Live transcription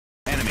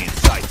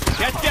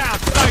Get down,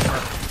 sniper!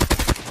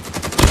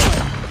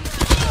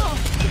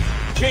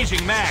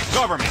 Changing mag,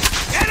 cover me.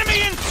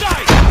 Enemy in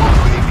sight!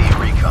 UAV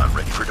recon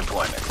ready for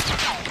deployment.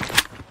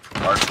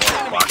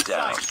 Hardpoint locked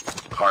down.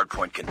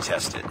 Hardpoint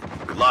contested.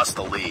 We lost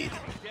the lead.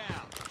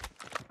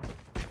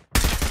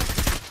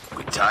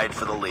 We tied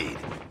for the lead.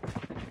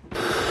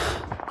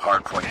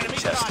 Hardpoint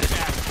contested.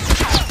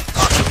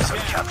 Hostiles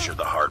have captured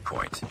the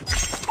hardpoint.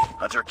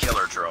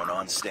 Hunter-killer drone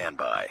on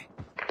standby.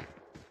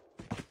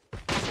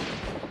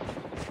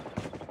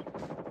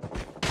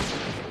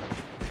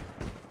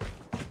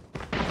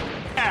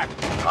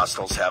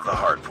 Hostiles have the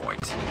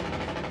hardpoint.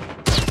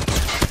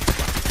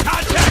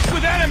 Contact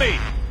with enemy!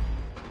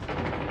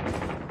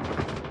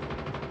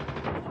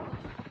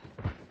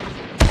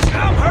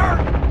 I'm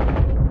hurt!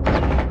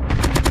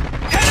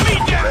 Enemy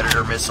down!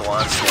 Predator missile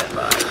on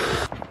standby.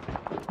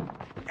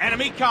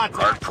 Enemy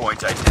contact!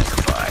 Hardpoint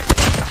identified.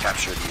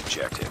 Capture the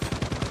objective.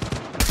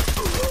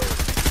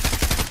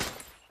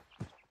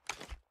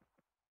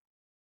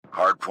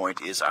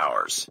 Hardpoint is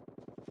ours.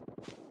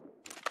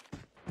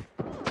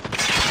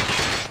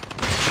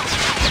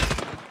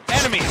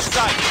 Enemy in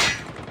sight!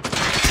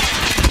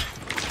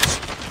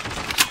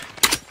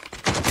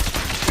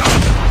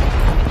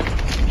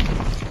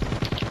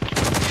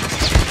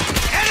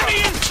 Enemy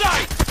in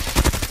sight!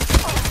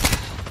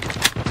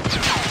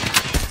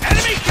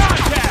 Enemy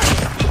contact!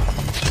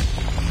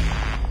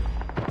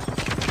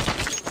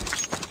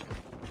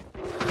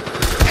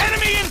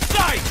 Enemy in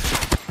sight!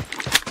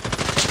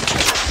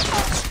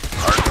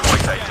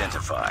 Hardpoint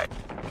identified.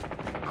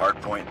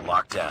 Hardpoint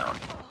locked down.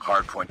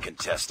 Hardpoint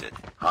contested.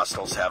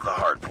 Hostiles have the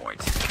hardpoint.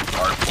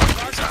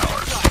 Hardpoint is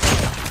ours.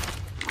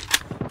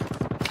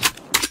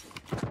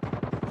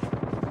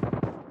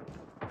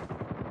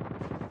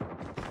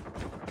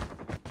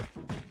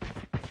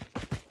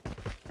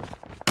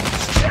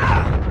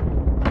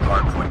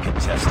 Hardpoint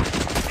contested.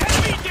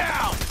 Enemy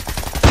down!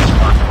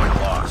 Hardpoint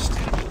lost.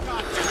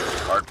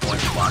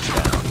 Hardpoint locked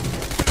down.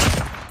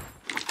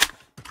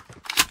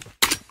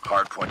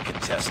 Hardpoint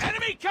contested.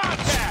 Enemy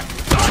contact!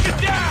 Target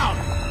down!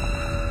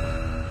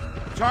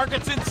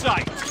 Target's in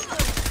sight.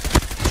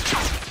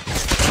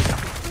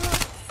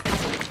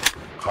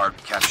 Hard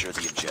capture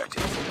the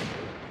objective.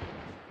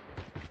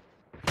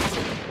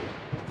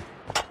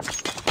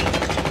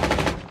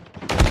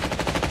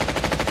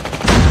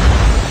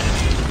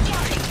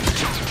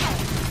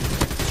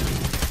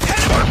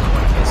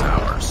 Hardpoint is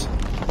ours.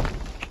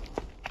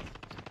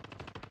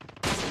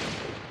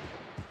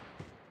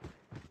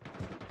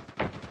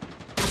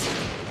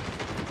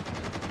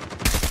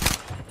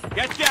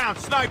 Get down,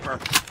 sniper!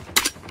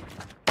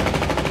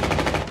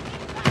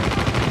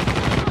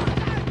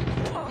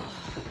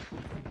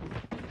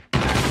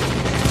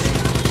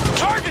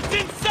 Target's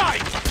in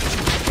sight!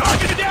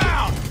 Target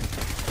down!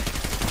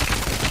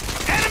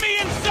 Enemy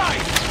in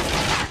sight!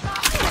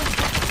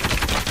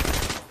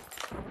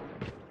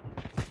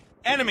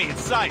 Enemy in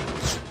sight!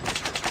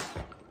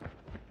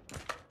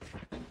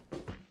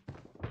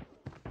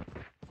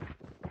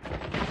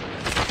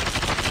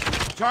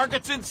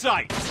 Target's in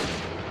sight!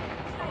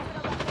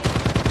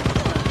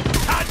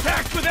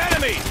 Contact with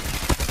enemy!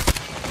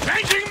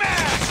 Changing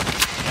mag!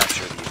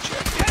 Capture the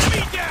objective.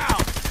 Enemy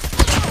down!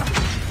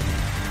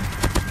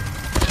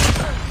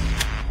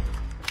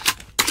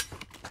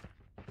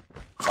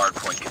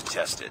 Hardpoint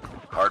contested.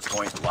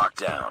 Hardpoint locked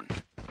down.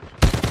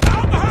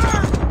 I'm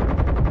hurt!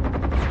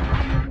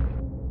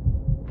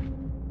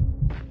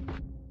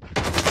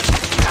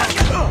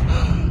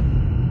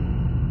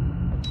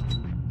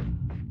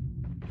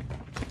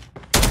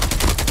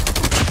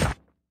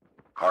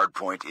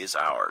 Hardpoint is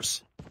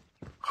ours.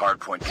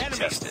 Hardpoint Enemy in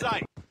contested.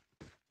 sight!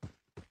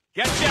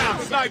 Get down,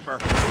 sniper!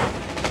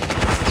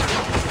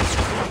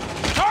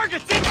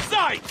 Target's in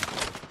sight!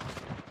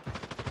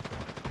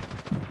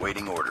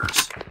 Waiting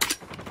orders.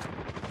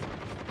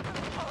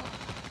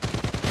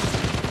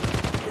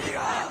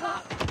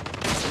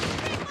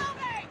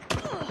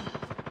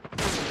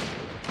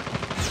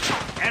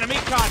 Enemy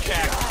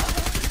contact!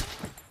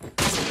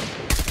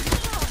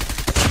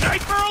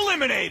 Sniper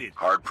eliminated!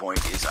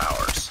 Hardpoint is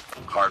ours.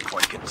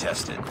 Hardpoint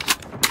contested.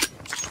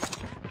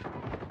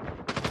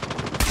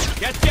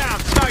 Get down,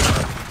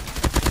 sniper!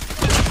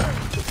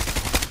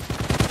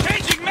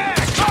 Changing mag!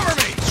 Cover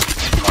me!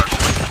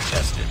 Hardpoint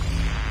contested.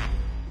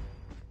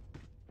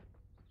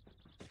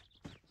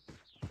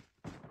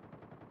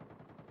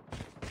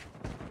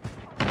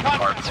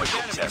 Hardpoint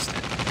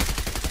contested.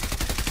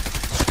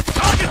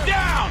 Target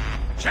down!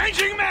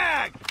 Changing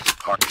mag!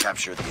 Hard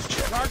capture the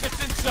objective.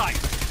 Target's in sight!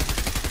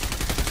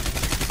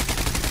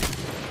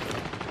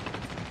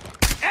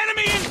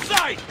 Enemy in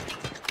sight!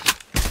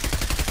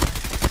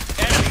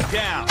 Enemy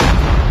down!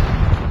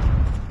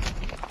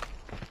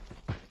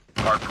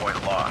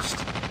 Hardpoint lost.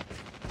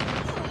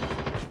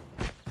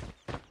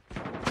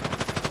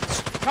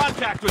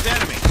 Contact with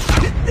enemy!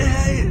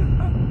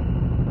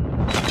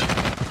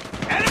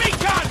 Enemy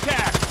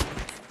contact!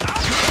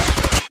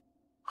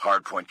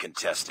 Hardpoint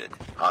contested.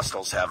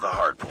 Hostiles have the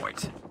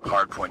hardpoint.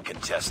 Hardpoint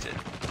contested.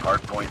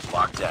 Hardpoint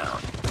locked down.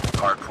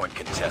 Hardpoint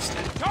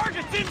contested.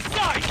 Target's in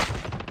sight!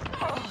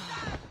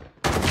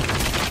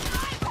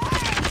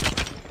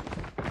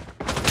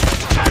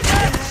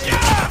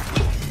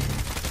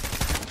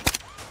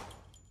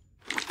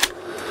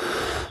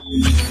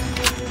 Wow.